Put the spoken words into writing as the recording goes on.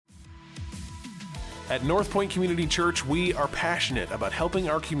At Northpointe Community Church, we are passionate about helping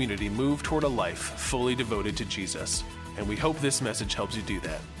our community move toward a life fully devoted to Jesus. And we hope this message helps you do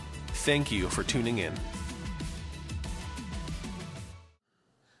that. Thank you for tuning in.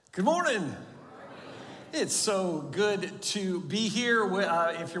 Good morning. It's so good to be here.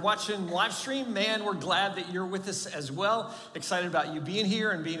 If you're watching live stream, man, we're glad that you're with us as well. Excited about you being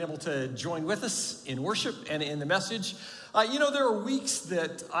here and being able to join with us in worship and in the message. There are weeks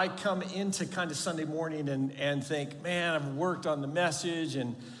that I come into kind of Sunday morning and think, man, I've worked on the message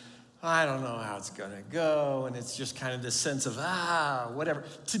and I don't know how it's going to go. And it's just kind of this sense of, whatever.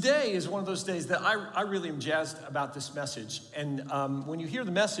 Today is one of those days that I really am jazzed about this message. And when you hear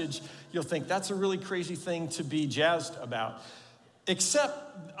the message, you'll think that's a really crazy thing to be jazzed about.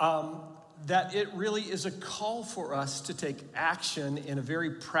 Except that it really is a call for us to take action in a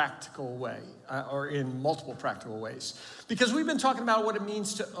very practical way, or in multiple practical ways. Because we've been talking about what it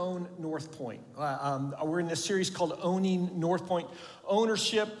means to own Northpointe. We're in this series called Owning Northpointe.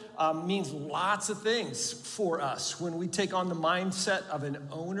 Ownership means lots of things for us. When we take on the mindset of an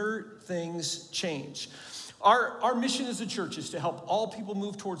owner, things change. Our mission as a church is to help all people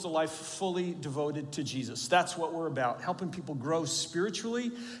move towards a life fully devoted to Jesus. That's what we're about, helping people grow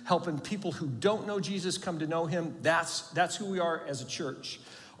spiritually, helping people who don't know Jesus come to know him. That's who we are as a church.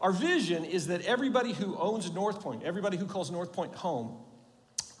 Our vision is that everybody who owns Northpointe, everybody who calls Northpointe home,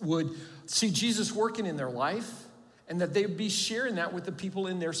 would see Jesus working in their life, and that they would be sharing that with the people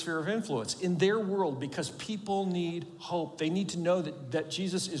in their sphere of influence, in their world, because people need hope. They need to know that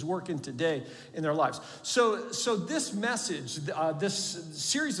Jesus is working today in their lives. So this message, this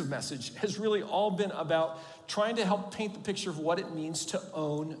series of message has really all been about trying to help paint the picture of what it means to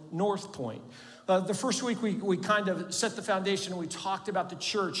own Northpointe. The first week, we kind of set the foundation, and we talked about the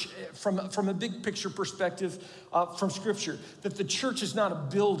church from a big picture perspective from Scripture, that the church is not a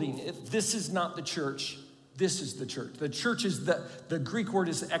building. This is not the church. This is the church. The church is the Greek word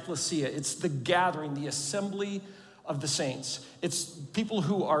is ecclesia. It's the gathering, the assembly of the saints. It's people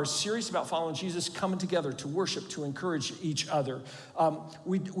who are serious about following Jesus coming together to worship, to encourage each other.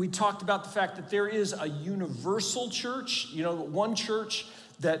 We talked about the fact that there is a universal church, one church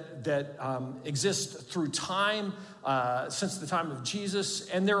that exists through time, since the time of Jesus,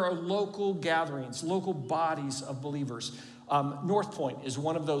 and there are local gatherings, local bodies of believers. Northpointe is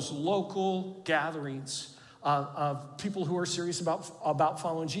one of those local gatherings of people who are serious about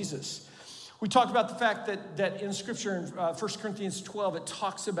following Jesus. We talked about the fact that in Scripture, in 1 Corinthians 12, it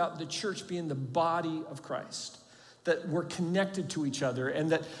talks about the church being the body of Christ, that we're connected to each other, and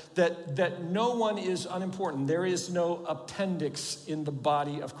that no one is unimportant. There is no appendix in the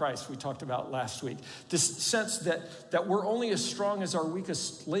body of Christ, we talked about last week. This sense that we're only as strong as our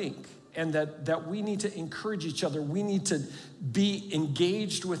weakest link, and that we need to encourage each other. We need to be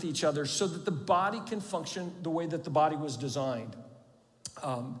engaged with each other so that the body can function the way that the body was designed.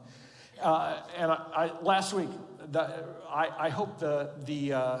 Last week, I hope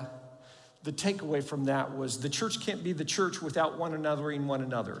the takeaway from that was the church can't be the church without one anothering one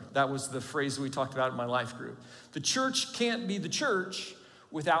another. That was the phrase we talked about in my life group. The church can't be the church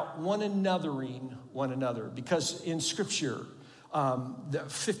without one anothering one another, because in Scripture,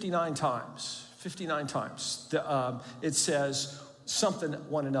 59 times, it says something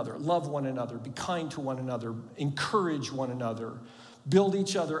one another, love one another, be kind to one another, encourage one another, build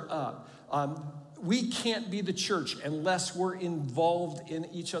each other up. We can't be the church unless we're involved in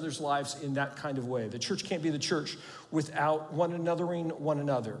each other's lives in that kind of way. The church can't be the church without one anothering one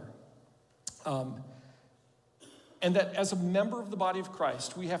another. And that as a member of the body of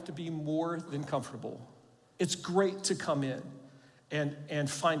Christ, we have to be more than comfortable. It's great to come in and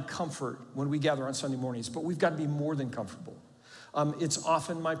find comfort when we gather on Sunday mornings, but we've got to be more than comfortable. It's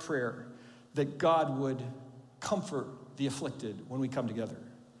often my prayer that God would comfort the afflicted when we come together,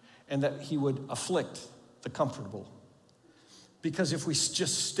 and that he would afflict the comfortable. Because if we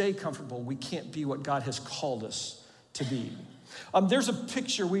just stay comfortable, we can't be what God has called us to be. There's a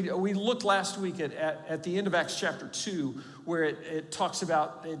picture, we looked last week at the end of Acts chapter 2, where it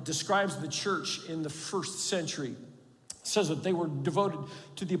describes the church in the first century. It says that they were devoted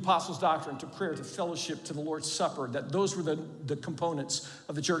to the apostles' doctrine, to prayer, to fellowship, to the Lord's Supper, that those were the components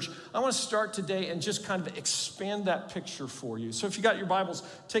of the church. I want to start today and just kind of expand that picture for you. So if you got your Bibles,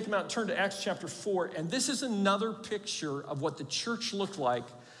 take them out and turn to Acts chapter 4. And this is another picture of what the church looked like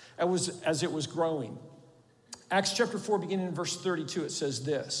as it was growing. Acts chapter 4, beginning in verse 32, it says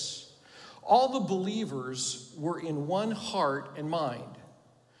this: all the believers were in one heart and mind.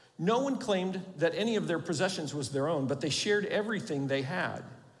 No one claimed that any of their possessions was their own, but they shared everything they had.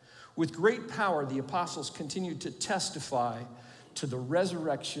 With great power, the apostles continued to testify to the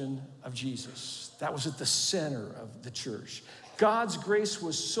resurrection of Jesus. That was at the center of the church. God's grace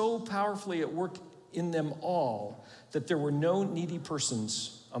was so powerfully at work in them all that there were no needy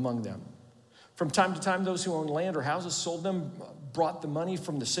persons among them. From time to time, those who owned land or houses sold them, brought the money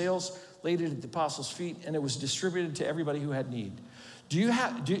from the sales, laid it at the apostles' feet, and it was distributed to everybody who had need. Do you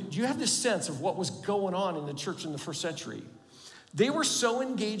have this sense of what was going on in the church in the first century? They were so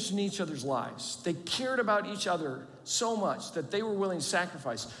engaged in each other's lives. They cared about each other so much that they were willing to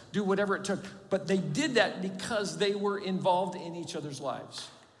sacrifice, do whatever it took. But they did that because they were involved in each other's lives.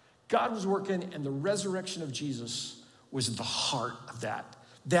 God was working, and the resurrection of Jesus was at the heart of that.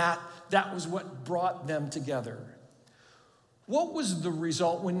 That was what brought them together. What was the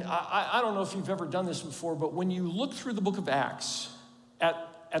result when, I don't know if you've ever done this before, but when you look through the book of Acts,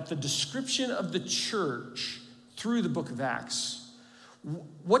 at the description of the church through the book of Acts,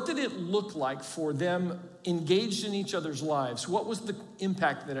 what did it look like for them engaged in each other's lives? What was the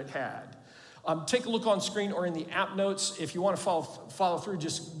impact that it had? Take a look on screen or in the app notes. If you want to follow through,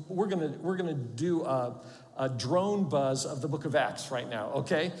 we're gonna do a drone buzz of the book of Acts right now,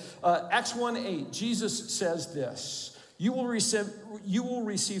 okay? Acts 1:8, Jesus says this: you will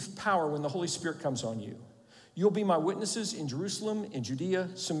receive power when the Holy Spirit comes on you. You'll be my witnesses in Jerusalem, in Judea,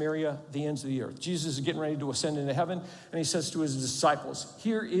 Samaria, the ends of the earth. Jesus is getting ready to ascend into heaven, and he says to his disciples,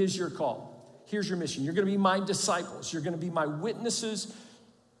 here is your call. Here's your mission. You're going to be my disciples. You're going to be my witnesses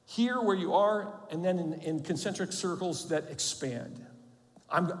here where you are, and then in concentric circles that expand.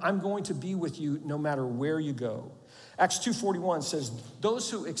 I'm going to be with you no matter where you go. Acts 2:41 says, those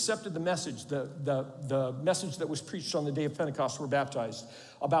who accepted the message, the message that was preached on the day of Pentecost were baptized.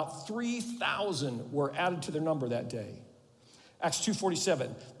 About 3,000 were added to their number that day. Acts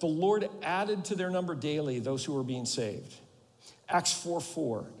 2:47, the Lord added to their number daily those who were being saved. Acts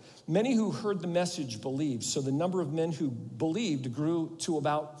 4:4, many who heard the message believed, so the number of men who believed grew to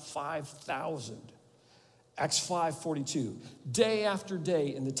about 5,000. Acts 5:42, day after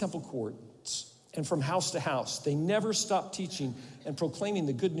day in the temple courts and from house to house, they never stopped teaching and proclaiming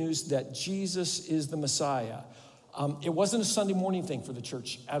the good news that Jesus is the Messiah. It wasn't a Sunday morning thing for the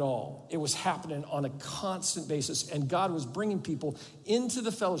church at all. It was happening on a constant basis, and God was bringing people into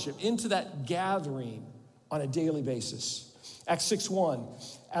the fellowship, into that gathering on a daily basis. Acts 6:1,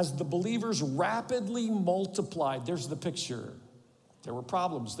 as the believers rapidly multiplied, there's the picture. There were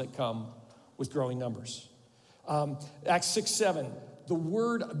problems that come with growing numbers. Acts 6:7, the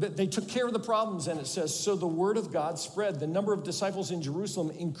word, they took care of the problems, and it says, so the word of God spread. The number of disciples in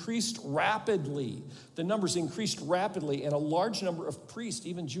Jerusalem increased rapidly. The numbers increased rapidly, and a large number of priests,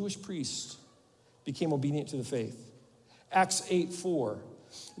 even Jewish priests, became obedient to the faith. Acts 8:4,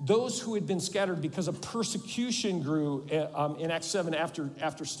 those who had been scattered because of persecution grew in Acts 7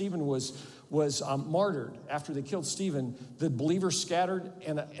 after Stephen was martyred. After they killed Stephen, the believers scattered,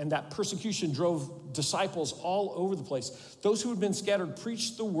 and that persecution drove disciples all over the place. Those who had been scattered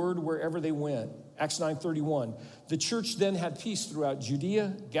preached the word wherever they went. Acts 9:31. The church then had peace throughout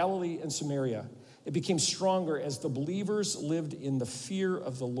Judea, Galilee, and Samaria. It became stronger as the believers lived in the fear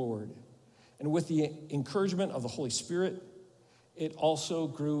of the Lord. And with the encouragement of the Holy Spirit, it also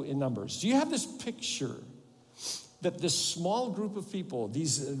grew in numbers. Do you have this picture that this small group of people,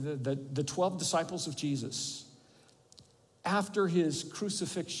 the 12 disciples of Jesus, after his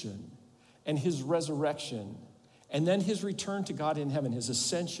crucifixion and his resurrection, and then his return to God in heaven, his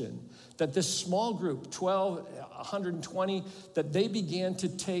ascension, that this small group, 120, that they began to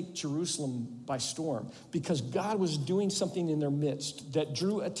take Jerusalem by storm because God was doing something in their midst that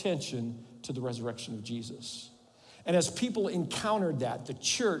drew attention to the resurrection of Jesus. And as people encountered that, the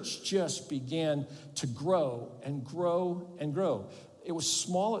church just began to grow and grow and grow. It was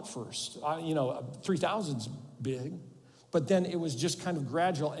small at first, 3,000's big, but then it was just kind of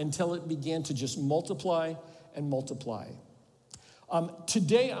gradual until it began to just multiply and multiply.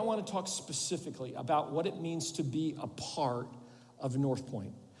 Today, I want to talk specifically about what it means to be a part of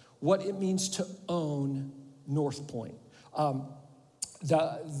Northpointe, what it means to own Northpointe.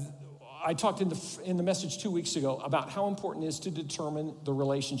 I talked in the message 2 weeks ago about how important it is to determine the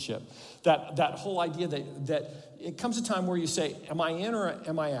relationship. That whole idea that it comes a time where you say, am I in or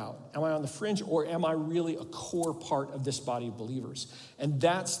am I out? Am I on the fringe or am I really a core part of this body of believers? And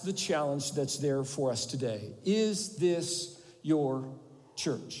that's the challenge that's there for us today. Is this your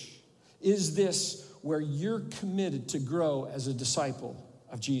church? Is this where you're committed to grow as a disciple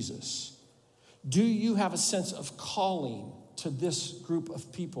of Jesus? Do you have a sense of calling to this group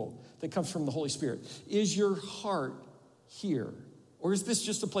of people that comes from the Holy Spirit? Is your heart here? Or is this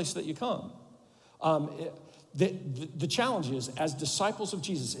just a place that you come? The challenge is, as disciples of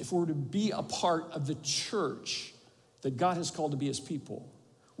Jesus, if we're to be a part of the church, that God has called to be his people,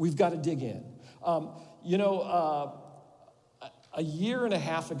 we've got to dig in. A year and a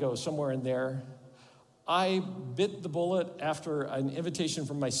half ago, somewhere in there, I bit the bullet after an invitation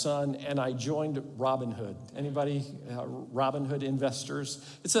from my son, and I joined Robinhood. Anybody, Robinhood investors?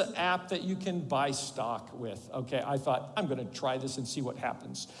 It's an app that you can buy stock with. Okay, I thought, I'm going to try this and see what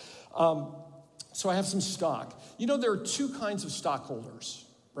happens. So I have some stock. There are two kinds of stockholders,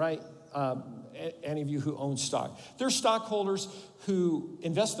 right? Any of you who own stock. There are stockholders who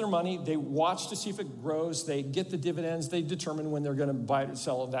invest their money, they watch to see if it grows, they get the dividends, they determine when they're going to buy it or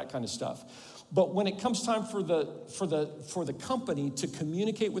sell it, that kind of stuff. But when it comes time for the company to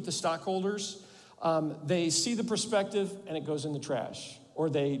communicate with the stockholders, they see the perspective and it goes in the trash, or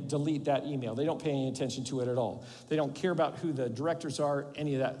they delete that email. They don't pay any attention to it at all. They don't care about who the directors are,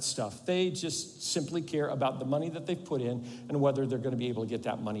 any of that stuff. They just simply care about the money that they've put in and whether they're going to be able to get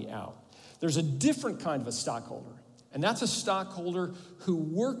that money out. There's a different kind of a stockholder, and that's a stockholder who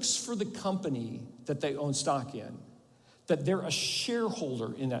works for the company that they own stock in, that they're a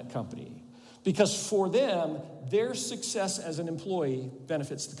shareholder in that company. Because for them, their success as an employee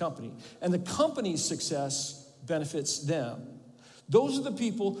benefits the company, and the company's success benefits them. Those are the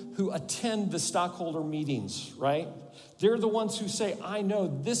people who attend the stockholder meetings, right? They're the ones who say, I know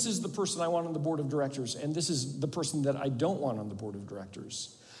this is the person I want on the board of directors, and this is the person that I don't want on the board of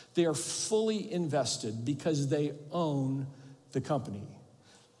directors. They are fully invested because they own the company.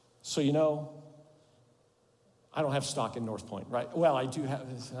 So, I don't have stock in Northpointe, right? Well, I do have,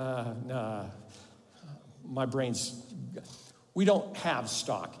 my brain's, we don't have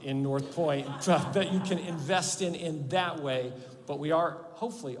stock in Northpointe that you can invest in that way, but we are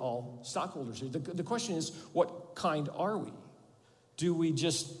hopefully all stockholders here. The question is, what kind are we? Do we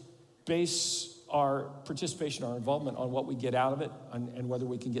just base our participation, our involvement on what we get out of it and whether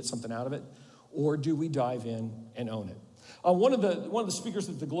we can get something out of it? Or do we dive in and own it? One of the speakers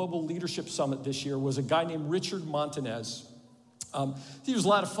at the Global Leadership Summit this year was a guy named Richard Montanez. He was a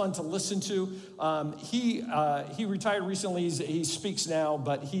lot of fun to listen to. He retired recently. He speaks now,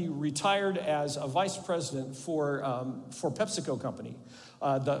 but he retired as a vice president for PepsiCo Company,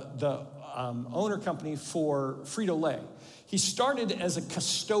 the owner company for Frito-Lay. He started as a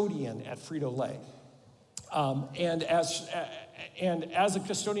custodian at Frito-Lay. And as a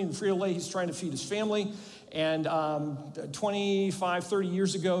custodian at Frito-Lay, he's trying to feed his family. And 25, 30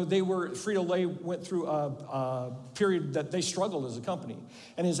 years ago, Frito-Lay went through a period that they struggled as a company.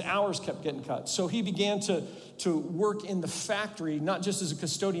 And his hours kept getting cut. So he began to work in the factory, not just as a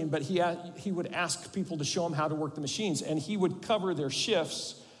custodian, but he would ask people to show him how to work the machines. And he would cover their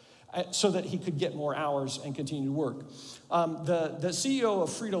shifts so that he could get more hours and continue to work. The CEO of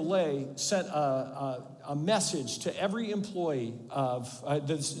Frito-Lay sent a message to every employee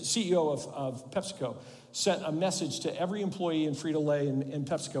the CEO of PepsiCo sent a message to every employee in Frito-Lay and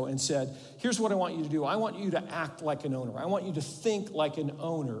PepsiCo and said, here's what I want you to do. I want you to act like an owner. I want you to think like an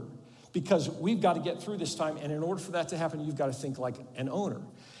owner, because we've got to get through this time, and in order for that to happen, you've got to think like an owner.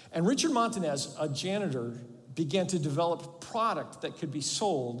 And Richard Montanez, a janitor, began to develop product that could be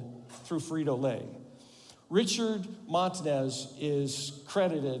sold through Frito-Lay. Richard Montanez is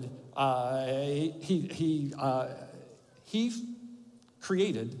credited, he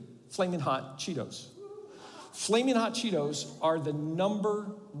created Flamin' Hot Cheetos. Flamin' Hot Cheetos are the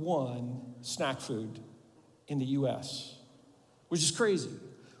 #1 snack food in the U.S., which is crazy.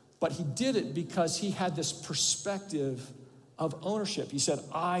 But he did it because he had this perspective of ownership. He said,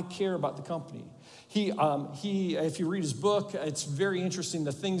 I care about the company. He, if you read his book, it's very interesting,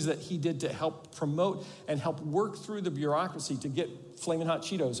 the things that he did to help promote and help work through the bureaucracy to get Flamin' Hot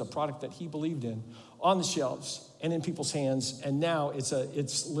Cheetos, a product that he believed in, on the shelves and in people's hands. And now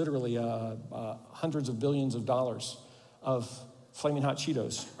it's literally hundreds of billions of dollars of Flamin' Hot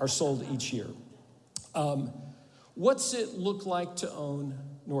Cheetos are sold each year. What's it look like to own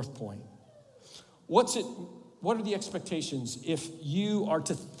Northpointe? What are the expectations if you are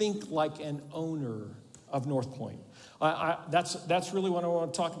to think like an owner of Northpointe? That's really what I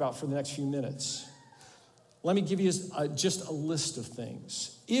want to talk about for the next few minutes. Let me give you just a list of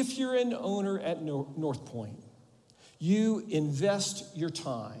things. If you're an owner at Northpointe, you invest your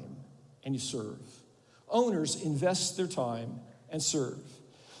time and you serve. Owners invest their time and serve.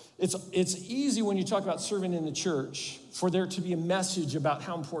 It's easy when you talk about serving in the church for there to be a message about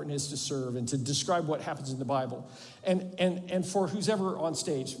how important it is to serve and to describe what happens in the Bible. And for who's ever on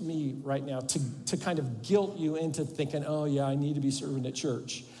stage, me right now, to kind of guilt you into thinking, oh yeah, I need to be serving at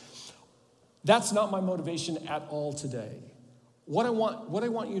church. That's not my motivation at all today. What I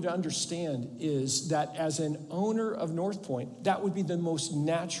want you to understand is that as an owner of Northpointe, that would be the most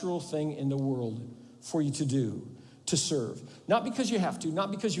natural thing in the world for you to do. to serve. Not because you have to, not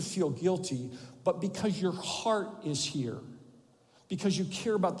because you feel guilty, but because your heart is here. Because you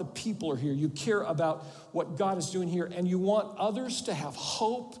care about the people who are here. You care about what God is doing here, and you want others to have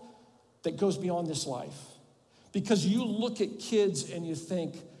hope that goes beyond this life. Because you look at kids and you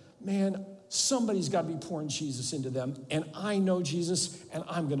think, man, somebody's got to be pouring Jesus into them, and I know Jesus, and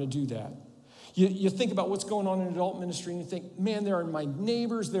I'm going to do that. You think about what's going on in adult ministry, and you think, man, there are my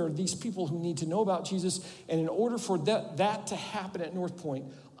neighbors, there are these people who need to know about Jesus, and in order for that to happen at Northpointe,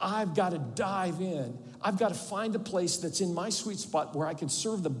 I've got to dive in. I've got to find a place that's in my sweet spot where I can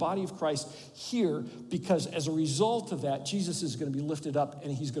serve the body of Christ here, because as a result of that, Jesus is going to be lifted up,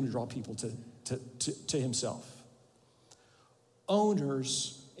 and he's going to draw people to himself.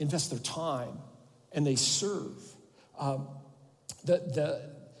 Owners invest their time, and they serve.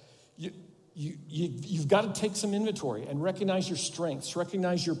 You've got to take some inventory and recognize your strengths,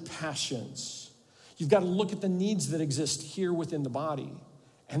 recognize your passions. You've got to look at the needs that exist here within the body.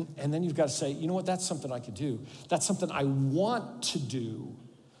 And then you've got to say, you know what, that's something I could do. That's something I want to do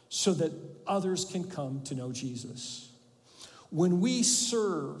so that others can come to know Jesus. When we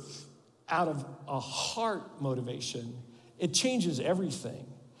serve out of a heart motivation, it changes everything.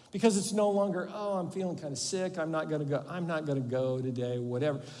 Because it's no longer, oh, I'm feeling kind of sick, I'm not gonna go today,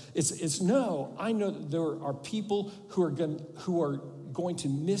 whatever. It's no, I know that there are people who are going to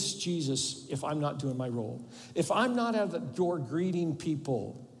miss Jesus if I'm not doing my role. If I'm not at the door greeting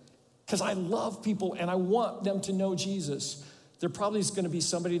people, because I love people and I want them to know Jesus, there probably is gonna be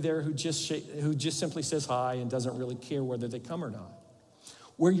somebody there who just simply says hi and doesn't really care whether they come or not.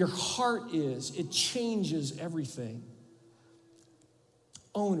 Where your heart is, it changes everything.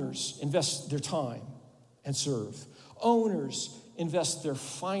 Owners invest their time and serve. Owners invest their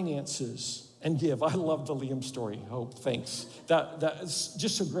finances and give. I love the Liam story. Hope, thanks. That's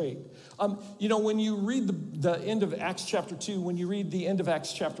just so great. When you read the end of Acts chapter 2, when you read the end of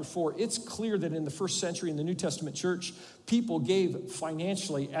Acts chapter 4, it's clear that in the first century in the New Testament church, people gave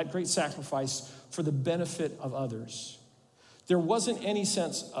financially at great sacrifice for the benefit of others. There wasn't any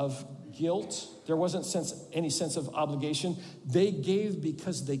sense of guilt. There wasn't any sense of obligation. They gave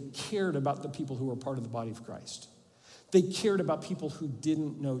because they cared about the people who were part of the body of Christ. They cared about people who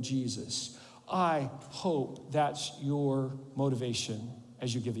didn't know Jesus. I hope that's your motivation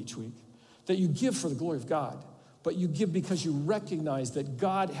as you give each week. That you give for the glory of God, but you give because you recognize that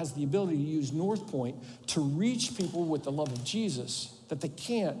God has the ability to use Northpointe to reach people with the love of Jesus that they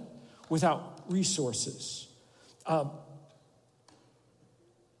can't without resources.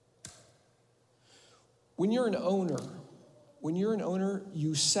 When you're an owner,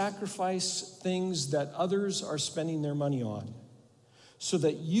 you sacrifice things that others are spending their money on so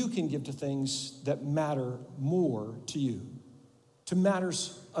that you can give to things that matter more to you, to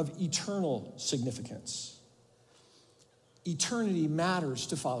matters of eternal significance. Eternity matters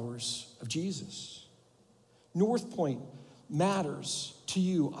to followers of Jesus. Northpointe matters to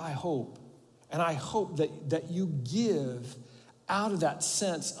you, I hope. And I hope that you give out of that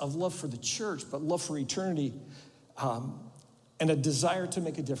sense of love for the church, but love for eternity, and a desire to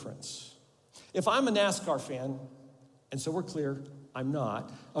make a difference. If I'm a NASCAR fan, and so we're clear, I'm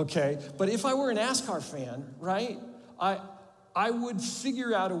not, okay? But if I were a NASCAR fan, right, I would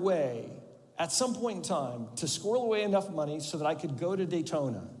figure out a way at some point in time to squirrel away enough money so that I could go to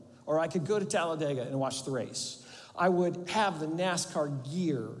Daytona, or I could go to Talladega and watch the race. I would have the NASCAR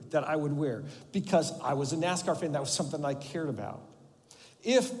gear that I would wear because I was a NASCAR fan. That was something I cared about.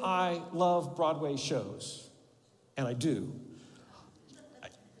 If I love Broadway shows, and I do,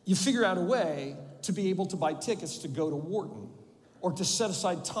 you figure out a way to be able to buy tickets to go to Wharton or to set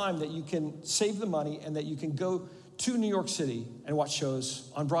aside time that you can save the money and that you can go to New York City and watch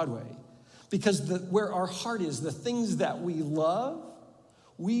shows on Broadway. Because where our heart is, the things that we love,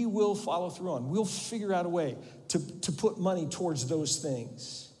 we will follow through on. We'll figure out a way to put money towards those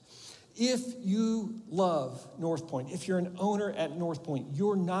things. If you love Northpointe, if you're an owner at Northpointe,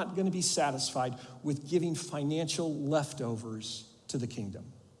 you're not going to be satisfied with giving financial leftovers to the kingdom.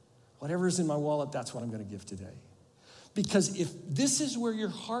 Whatever is in my wallet, that's what I'm going to give today. Because if this is where your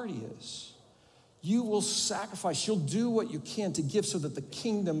heart is, you will sacrifice, you'll do what you can to give so that the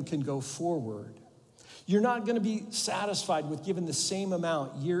kingdom can go forward. You're not going to be satisfied with giving the same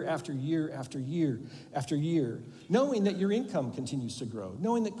amount year after year after year after year, knowing that your income continues to grow,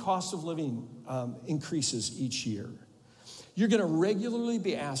 knowing that cost of living increases each year. You're going to regularly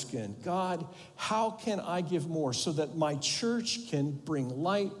be asking, God, how can I give more so that my church can bring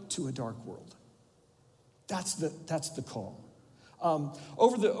light to a dark world? That's the call.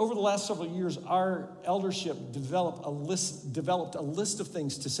 Over the last several years, our eldership developed a list of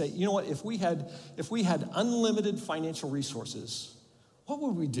things to say, you know what, if we had unlimited financial resources, what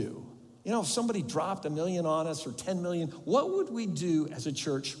would we do? You know, if somebody dropped $1 million on us or 10 million, what would we do as a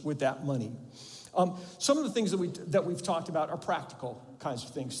church with that money? Some of the things that we've talked about are practical kinds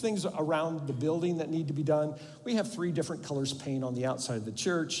of things around the building that need to be done. We have 3 different colors paint on the outside of the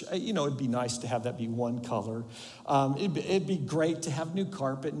church. You know, it'd be nice to have that be one color. It'd be great to have new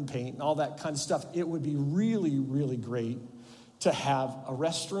carpet and paint and all that kind of stuff. It would be really, really great to have a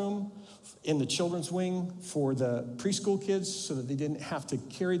restroom in the children's wing for the preschool kids so that they didn't have to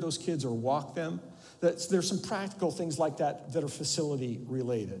carry those kids or walk them. There's some practical things like that are facility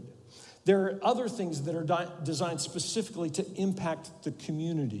related. There are other things that are designed specifically to impact the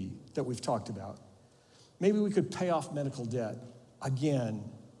community that we've talked about. Maybe we could pay off medical debt again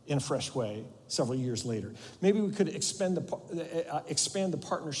in a fresh way several years later. Maybe we could expand the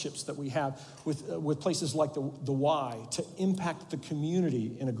partnerships that we have with places like the Y to impact the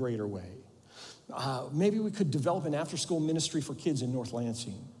community in a greater way. Maybe we could develop an after-school ministry for kids in North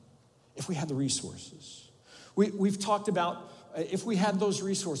Lansing if we had the resources. We've talked about if we had those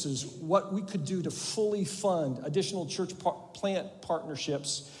resources, what we could do to fully fund additional church plant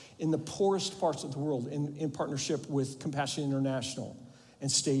partnerships in the poorest parts of the world in partnership with Compassion International and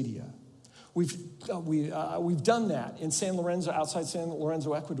Stadia. We've done that in San Lorenzo, outside San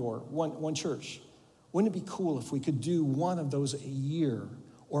Lorenzo, Ecuador, one church. Wouldn't it be cool if we could do one of those a year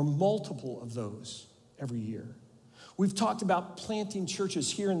or multiple of those every year? We've talked about planting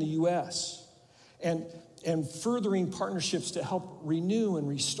churches here in the U.S. and furthering partnerships to help renew and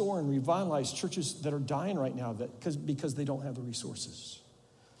restore and revitalize churches that are dying right now because they don't have the resources.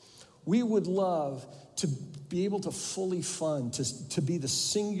 We would love to be able to fully fund, to be the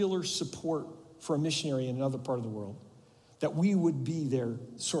singular support for a missionary in another part of the world, that we would be their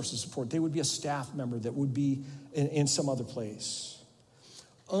source of support. They would be a staff member that would be in some other place.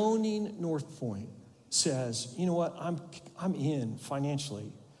 Owning Northpointe says, you know what, I'm in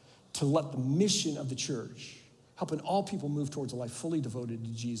financially to let the mission of the church, helping all people move towards a life fully devoted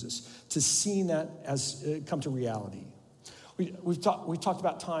to Jesus, to seeing that as come to reality. We've talked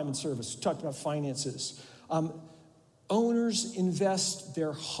about time and service. We've talked about finances. Owners invest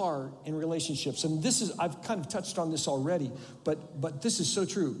their heart in relationships. And I've kind of touched on this already, but this is so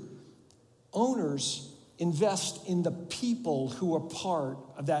true. Owners invest in the people who are part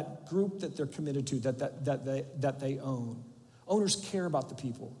of that group that they're committed to, that they own. Owners care about the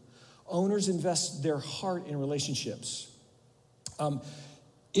people. Owners invest their heart in relationships.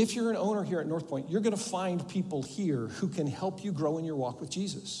 If you're an owner here at Northpointe, you're going to find people here who can help you grow in your walk with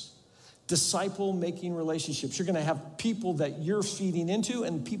Jesus. Disciple-making relationships. You're going to have people that you're feeding into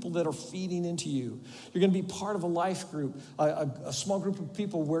and people that are feeding into you. You're going to be part of a life group, a small group of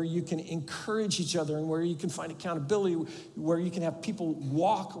people where you can encourage each other and where you can find accountability, where you can have people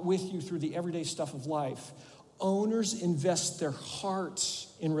walk with you through the everyday stuff of life. Owners invest their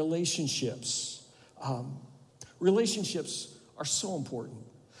hearts in relationships. Relationships are so important.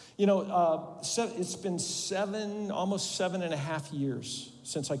 You know, it's been almost 7.5 years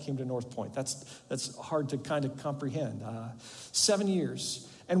since I came to Northpointe. That's hard to kind of comprehend. 7 years.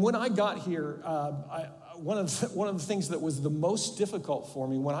 And when I got here, one of the things that was the most difficult for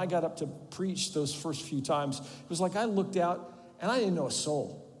me when I got up to preach those first few times, it was like I looked out and I didn't know a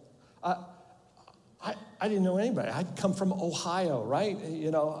soul. I didn't know anybody. I'd come from Ohio, right?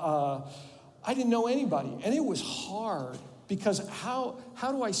 You know, I didn't know anybody. And it was hard because how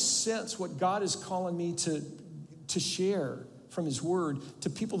do I sense what God is calling me to share from his word to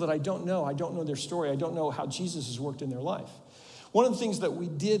people that I don't know? I don't know their story. I don't know how Jesus has worked in their life. One of the things that we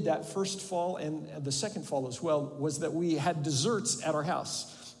did that first fall and the second fall as well was that we had desserts at our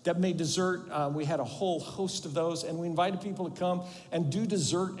house. That made dessert. We had a whole host of those, and we invited people to come and do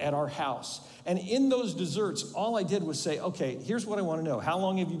dessert at our house. And in those desserts, all I did was say, okay, here's what I want to know. How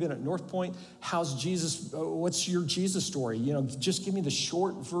long have you been at Northpointe? How's Jesus? What's your Jesus story? You know, just give me the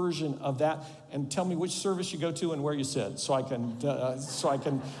short version of that and tell me which service you go to and where you sit, so I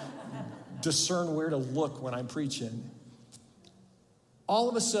can discern where to look when I'm preaching. All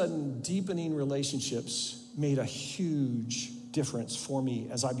of a sudden, deepening relationships made a huge difference for me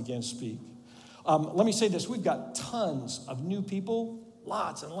as I began to speak. Let me say this. We've got tons of new people,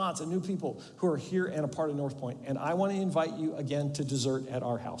 lots and lots of new people who are here and a part of Northpointe. And I want to invite you again to dessert at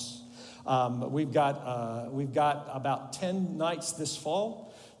our house. We've got about 10 nights this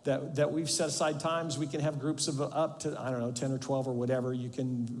fall that we've set aside times. We can have groups of up to, 10 or 12 or whatever. You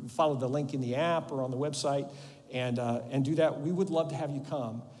can follow the link in the app or on the website and do that. We would love to have you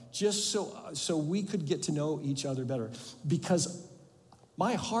come, just so we could get to know each other better. Because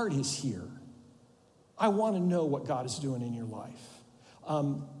My heart is here. I want to know what God is doing in your life.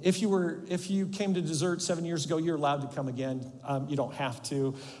 If you came to Dessert 7 years ago, you're allowed to come again. You don't have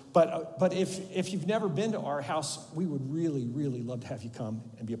to. But if you've never been to our house, we would really, really love to have you come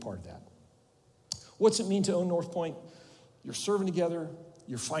and be a part of that. What's it mean to own Northpointe? You're serving together.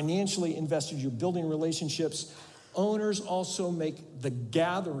 You're financially invested. You're building relationships. Owners also make the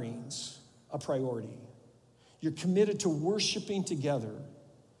gatherings a priority. You're committed to worshiping together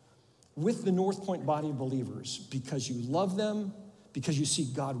with the Northpointe body of believers because you love them, because you see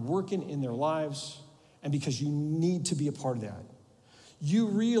God working in their lives, and because you need to be a part of that. You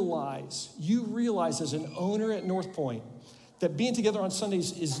realize as an owner at Northpointe that being together on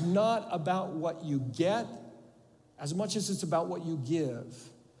Sundays is not about what you get as much as it's about what you give.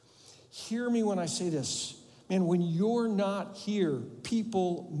 Hear me when I say this. Man, when you're not here,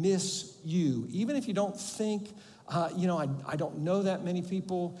 people miss you. Even if you don't think, I don't know that many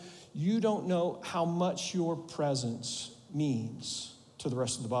people, you don't know how much your presence means to the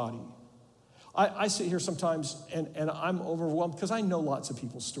rest of the body. I sit here sometimes and I'm overwhelmed because I know lots of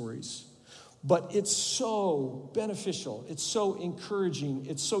people's stories. But it's so beneficial, it's so encouraging,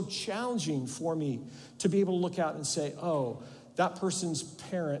 it's so challenging for me to be able to look out and say, oh, that person's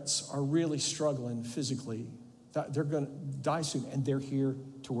parents are really struggling physically. They're going to die soon, and they're here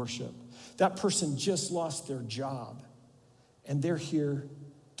to worship. That person just lost their job, and they're here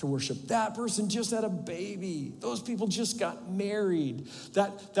to worship. That person just had a baby. Those people just got married.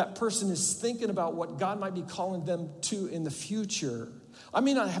 That person is thinking about what God might be calling them to in the future. I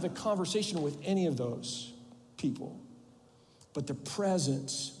may not have a conversation with any of those people, but the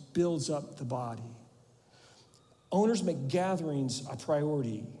presence builds up the body. Owners make gatherings a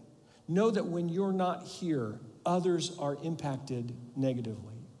priority. Know that when you're not here, others are impacted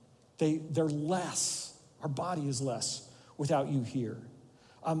negatively. They're less. Our body is less without you here.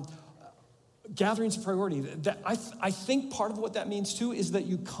 Gatherings a priority. I think part of what that means too is that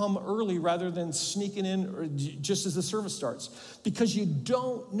you come early rather than sneaking in or just as the service starts, because you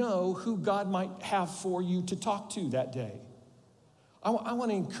don't know who God might have for you to talk to that day. I want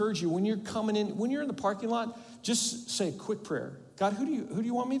to encourage you when you're coming in, when you're in the parking lot, just say a quick prayer. God, who do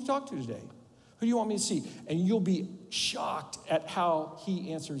you want me to talk to today? Who do you want me to see? And you'll be shocked at how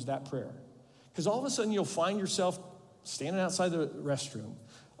he answers that prayer. Because all of a sudden you'll find yourself standing outside the restroom,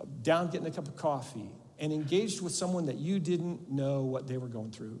 down getting a cup of coffee, and engaged with someone that you didn't know what they were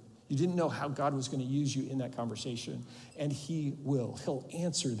going through. You didn't know how God was going to use you in that conversation. And he will. He'll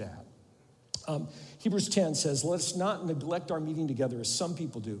answer that. Hebrews 10 says, let us not neglect our meeting together as some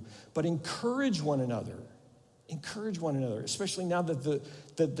people do, but encourage one another. Encourage one another, especially now that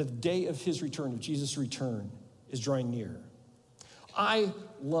the day of his return, of Jesus' return, is drawing near. I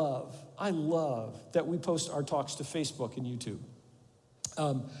love that we post our talks to Facebook and YouTube.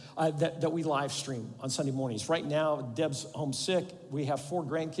 That we live stream on Sunday mornings. Right now, Deb's home sick. We have 4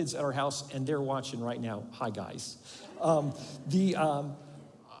 grandkids at our house, and they're watching right now. Hi, guys.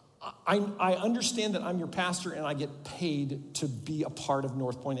 I understand that I'm your pastor, and I get paid to be a part of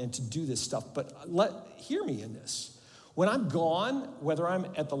Northpointe and to do this stuff, but hear me in this. When I'm gone, whether I'm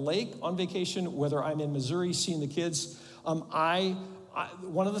at the lake on vacation, whether I'm in Missouri seeing the kids,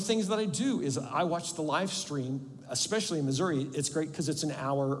 one of the things that I do is I watch the live stream, especially in Missouri. It's great because it's an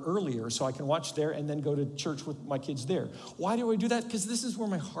hour earlier, so I can watch there and then go to church with my kids there. Why do I do that? Because this is where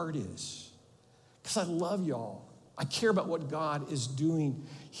my heart is. Because I love y'all. I care about what God is doing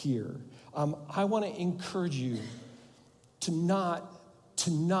here. I want to encourage you to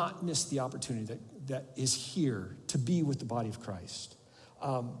not miss the opportunity that is here to be with the body of Christ.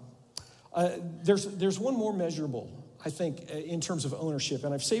 There's one more measurable, I think, in terms of ownership,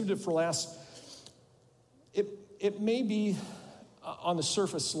 and I've saved it for last. It may be on the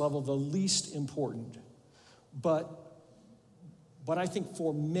surface level the least important, but I think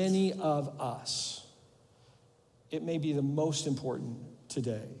for many of us, it may be the most important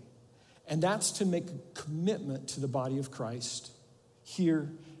today. And that's to make a commitment to the body of Christ here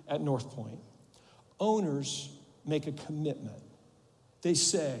at Northpointe. Owners make a commitment. They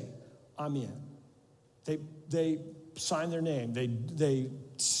say, I'm in. They sign their name. They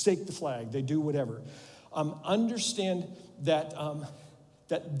stake the flag. They do whatever. Understand that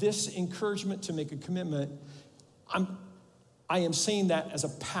this encouragement to make a commitment, I am saying that as a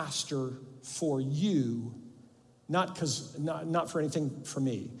pastor for you, not for anything for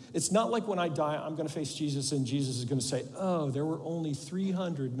me. It's not like when I die, I'm going to face Jesus and Jesus is going to say, oh, there were only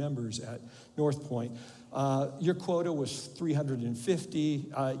 300 members at Northpointe. Your quota was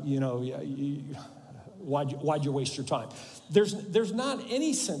 350. Why'd you waste your time? There's not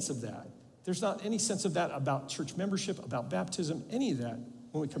any sense of that. There's not any sense of that about church membership, about baptism, any of that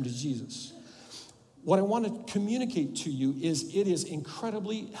when we come to Jesus. What I want to communicate to you is it is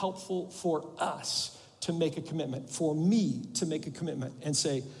incredibly helpful for us to make a commitment, for me to make a commitment and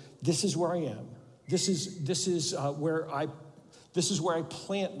say, this is where I am. This is where I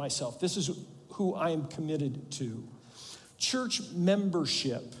plant myself. This is who I am committed to. Church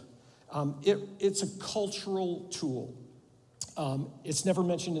membership, it's a cultural tool. It's never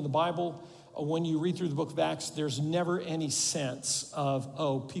mentioned in the Bible. When you read through the book of Acts, there's never any sense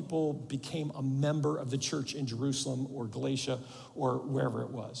of, people became a member of the church in Jerusalem or Galatia or wherever it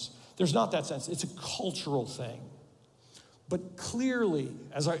was. There's not that sense. It's a cultural thing. But clearly,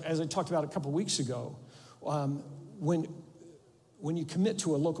 as I talked about a couple of weeks ago, when you commit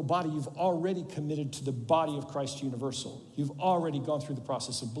to a local body, you've already committed to the body of Christ universal. You've already gone through the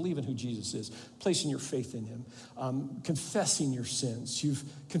process of believing who Jesus is, placing your faith in him, confessing your sins. You've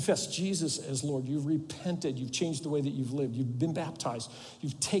confessed Jesus as Lord. You've repented. You've changed the way that you've lived. You've been baptized.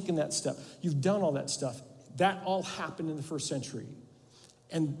 You've taken that step. You've done all that stuff. That all happened in the first century.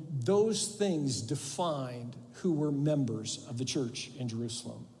 And those things defined who were members of the church in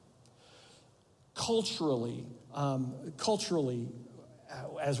Jerusalem. Culturally,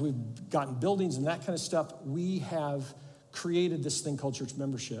 as we've gotten buildings and that kind of stuff, we have created this thing called church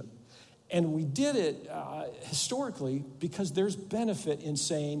membership. And we did it historically because there's benefit in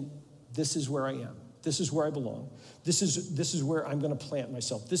saying, this is where I am. This is where I belong. This is where I'm going to plant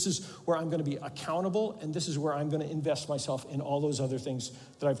myself. This is where I'm going to be accountable, and this is where I'm going to invest myself in all those other things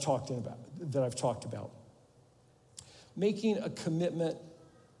that I've talked about. Making a commitment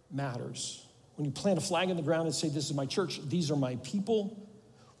matters. When you plant a flag in the ground and say, this is my church, these are my people,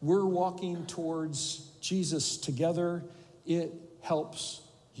 we're walking towards Jesus together, it helps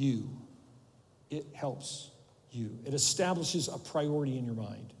you. It helps you. It establishes a priority in your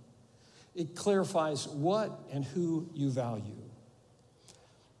mind. It clarifies what and who you value.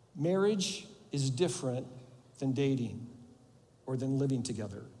 Marriage is different than dating or than living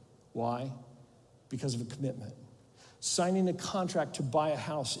together. Why? Because of a commitment. Signing a contract to buy a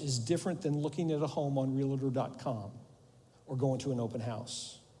house is different than looking at a home on realtor.com or going to an open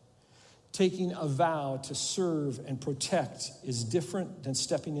house. Taking a vow to serve and protect is different than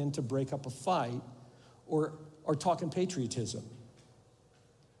stepping in to break up a fight or talking patriotism.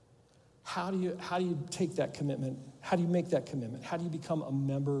 How do you take that commitment? How do you make that commitment? How do you become a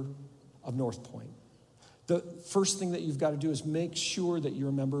member of Northpointe? The first thing that you've got to do is make sure that you're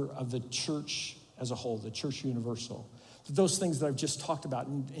a member of the church as a whole, the church universal. Those things that I've just talked about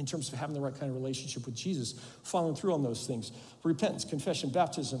in terms of having the right kind of relationship with Jesus, following through on those things. Repentance, confession,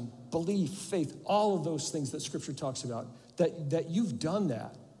 baptism, belief, faith, all of those things that Scripture talks about, that you've done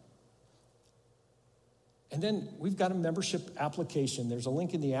that. And then we've got a membership application. There's a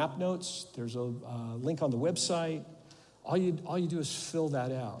link in the app notes. There's a link on the website. All you do is fill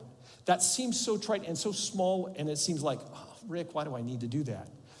that out. That seems so trite and so small, and it seems like, Rick, why do I need to do that?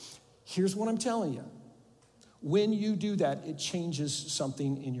 Here's what I'm telling you. When you do that, it changes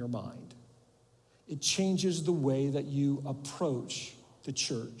something in your mind. It changes the way that you approach the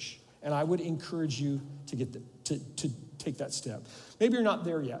church. And I would encourage you to take that step. Maybe you're not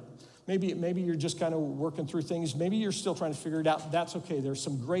there yet. Maybe you're just kind of working through things. Maybe you're still trying to figure it out. That's okay. There's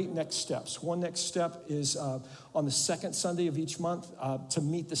some great next steps. One next step is on the second Sunday of each month to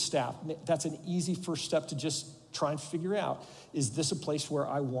meet the staff. That's an easy first step to just try and figure out, is this a place where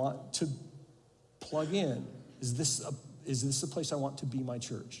I want to plug in? Is this a place I want to be my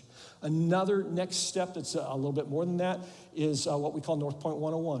church? Another next step that's a little bit more than that is what we call Northpointe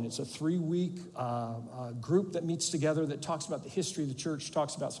 101. It's a 3-week group that meets together that talks about the history of the church,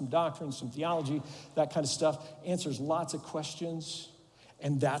 talks about some doctrine, some theology, that kind of stuff, answers lots of questions,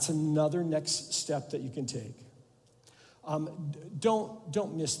 and that's another next step that you can take.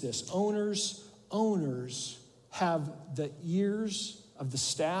 Don't miss this. Owners have the ears of the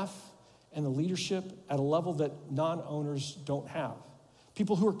staff and the leadership at a level that non-owners don't have.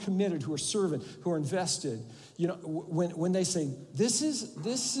 People who are committed, who are serving, who are invested. You know, when they say, this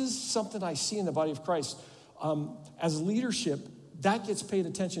is something I see in the body of Christ, as leadership, that gets paid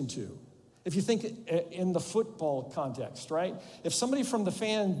attention to. If you think in the football context, right? If somebody from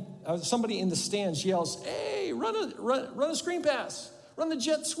somebody in the stands yells, hey, run a screen pass, run the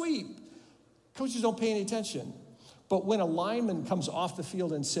jet sweep, coaches don't pay any attention. But when a lineman comes off the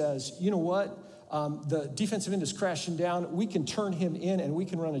field and says, you know what, the defensive end is crashing down, we can turn him in and we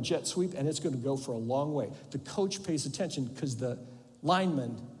can run a jet sweep and it's going to go for a long way. The coach pays attention because the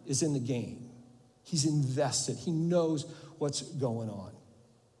lineman is in the game. He's invested. He knows what's going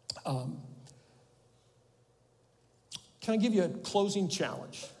on. Can I give you a closing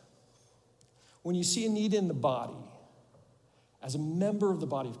challenge? When you see a need in the body, as a member of the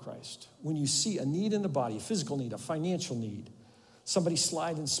body of Christ, when you see a need in the body, a physical need, a financial need, somebody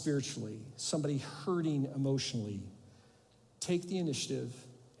sliding spiritually, somebody hurting emotionally, take the initiative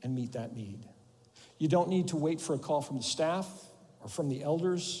and meet that need. You don't need to wait for a call from the staff or from the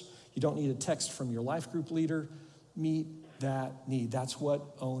elders. You don't need a text from your life group leader. Meet that need. That's what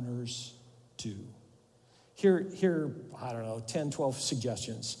owners do. Here, I don't know, 10, 12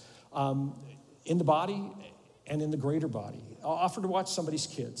 suggestions. In the body and in the greater body. Offer to watch somebody's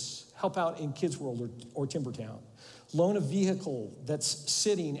kids. Help out in Kids World or Timbertown. Loan a vehicle that's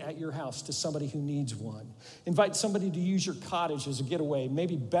sitting at your house to somebody who needs one. Invite somebody to use your cottage as a getaway.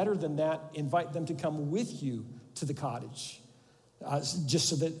 Maybe better than that, invite them to come with you to the cottage, just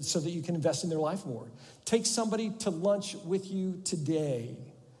so that you can invest in their life more. Take somebody to lunch with you today.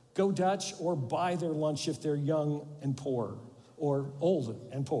 Go Dutch or buy their lunch if they're young and poor or old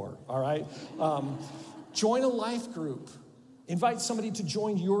and poor, all right? Join a life group. Invite somebody to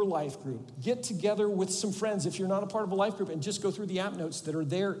join your life group. Get together with some friends if you're not a part of a life group and just go through the app notes that are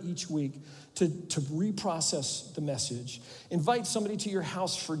there each week to reprocess the message. Invite somebody to your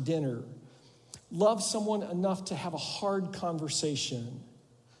house for dinner. Love someone enough to have a hard conversation,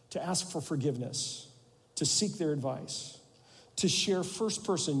 to ask for forgiveness, to seek their advice, to share first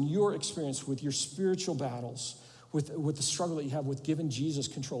person your experience with your spiritual battles, with the struggle that you have with giving Jesus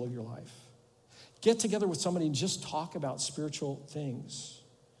control of your life. Get together with somebody and just talk about spiritual things.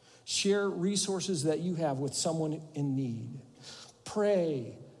 Share resources that you have with someone in need.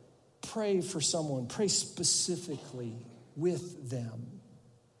 Pray for someone. Pray specifically with them.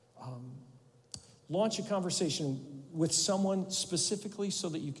 Launch a conversation with someone specifically so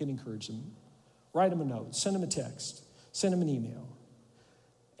that you can encourage them. Write them a note, send them a text, send them an email,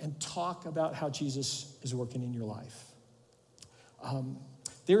 and talk about how Jesus is working in your life.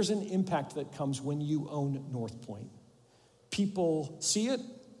 There's an impact that comes when you own Northpointe. People see it,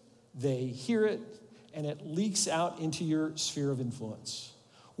 they hear it, and it leaks out into your sphere of influence.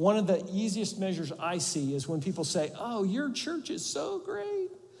 One of the easiest measures I see is when people say, "Oh, your church is so great.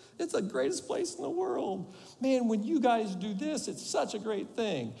 It's the greatest place in the world. Man, when you guys do this, it's such a great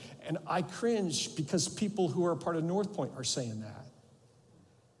thing." And I cringe because people who are a part of Northpointe are saying that.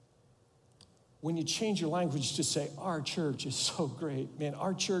 When you change your language to say, "Our church is so great. Man,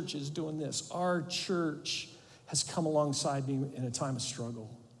 our church is doing this. Our church has come alongside me in a time of struggle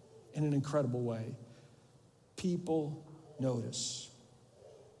in an incredible way." People notice.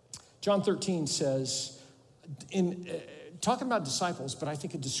 John 13 says, talking about disciples, but I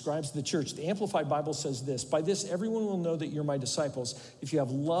think it describes the church. The Amplified Bible says this: "By this, everyone will know that you're my disciples if you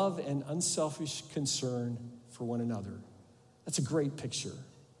have love and unselfish concern for one another." That's a great picture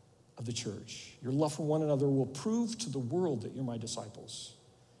of the church. Your love for one another will prove to the world that you're my disciples.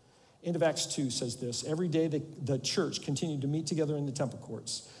 End of Acts 2 says this: "Every day the church continued to meet together in the temple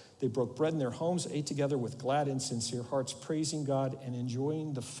courts. They broke bread in their homes, ate together with glad and sincere hearts, praising God and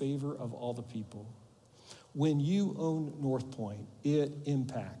enjoying the favor of all the people." When you own Northpointe, it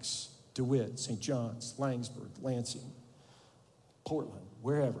impacts DeWitt, St. John's, Langsburg, Lansing, Portland,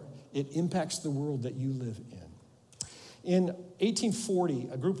 wherever. It impacts the world that you live in. In 1840,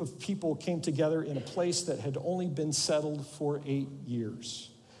 a group of people came together in a place that had only been settled for 8 years.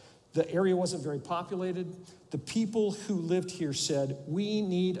 The area wasn't very populated. The people who lived here said, "We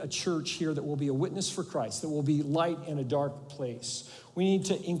need a church here that will be a witness for Christ, that will be light in a dark place. We need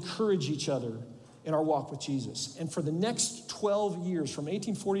to encourage each other in our walk with Jesus." And for the next 12 years, from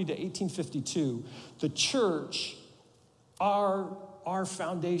 1840 to 1852, the church, our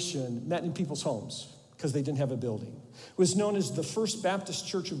foundation, met in people's homes because they didn't have a building. It was known as the First Baptist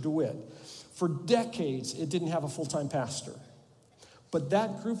Church of DeWitt. For decades, it didn't have a full-time pastor. But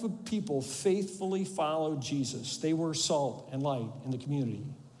that group of people faithfully followed Jesus. They were salt and light in the community.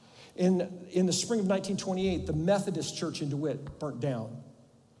 In the spring of 1928, the Methodist Church in DeWitt burnt down.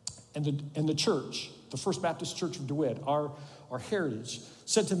 And the church, the First Baptist Church of DeWitt, our heritage,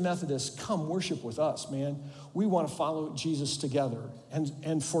 said to Methodists, "Come worship with us, man. We want to follow Jesus together."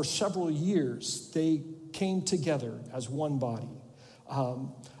 And for several years, they came together as one body.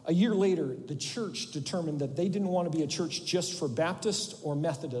 A year later, the church determined that they didn't want to be a church just for Baptists or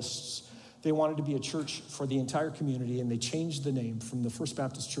Methodists. They wanted to be a church for the entire community, and they changed the name from the First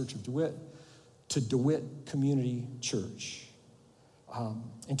Baptist Church of DeWitt to DeWitt Community Church.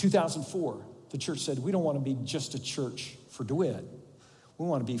 In 2004, the church said, "We don't want to be just a church for DeWitt. We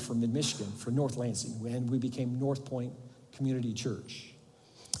want to be for Mid-Michigan, for North Lansing," and we became Northpointe Community Church.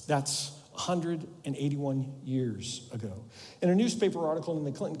 That's 181 years ago. In a newspaper article in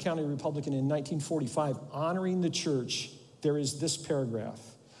the Clinton County Republican in 1945, honoring the church, there is this paragraph: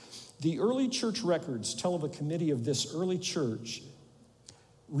 The early church records tell of a committee of this early church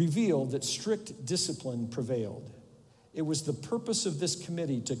revealed that strict discipline prevailed. It was the purpose of this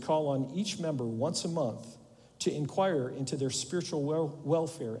committee to call on each member once a month to inquire into their spiritual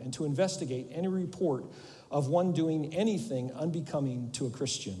welfare and to investigate any report of one doing anything unbecoming to a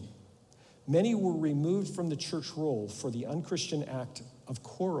Christian. Many were removed from the church roll for the unchristian act of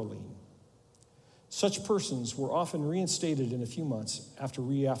quarreling. Such persons were often reinstated in a few months after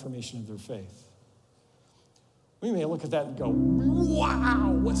reaffirmation of their faith. We may look at that and go,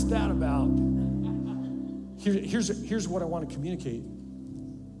 wow, what's that about? Here's what I want to communicate.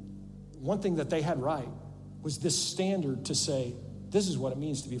 One thing that they had right was this standard to say, this is what it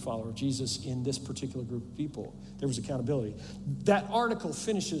means to be a follower of Jesus in this particular group of people. There was accountability. That article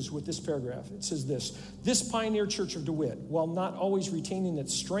finishes with this paragraph. It says this pioneer church of DeWitt, while not always retaining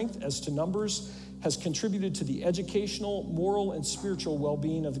its strength as to numbers, has contributed to the educational, moral, and spiritual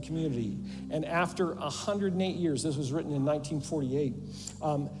well-being of the community. And after 108 years, this was written in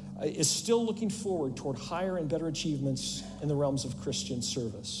 1948, is still looking forward toward higher and better achievements in the realms of Christian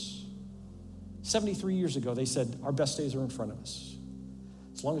service. 73 years ago, they said, our best days are in front of us.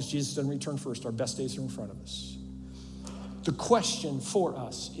 As long as Jesus doesn't return first, our best days are in front of us. The question for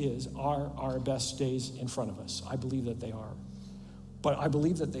us is, are our best days in front of us? I believe that they are. But I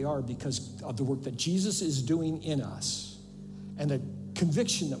believe that they are because of the work that Jesus is doing in us and the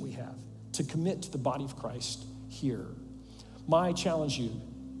conviction that we have to commit to the body of Christ here. My challenge you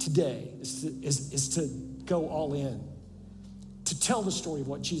today is to go all in, to tell the story of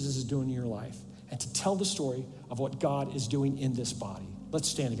what Jesus is doing in your life, and to tell the story of what God is doing in this body. Let's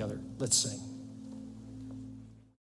stand together. Let's sing.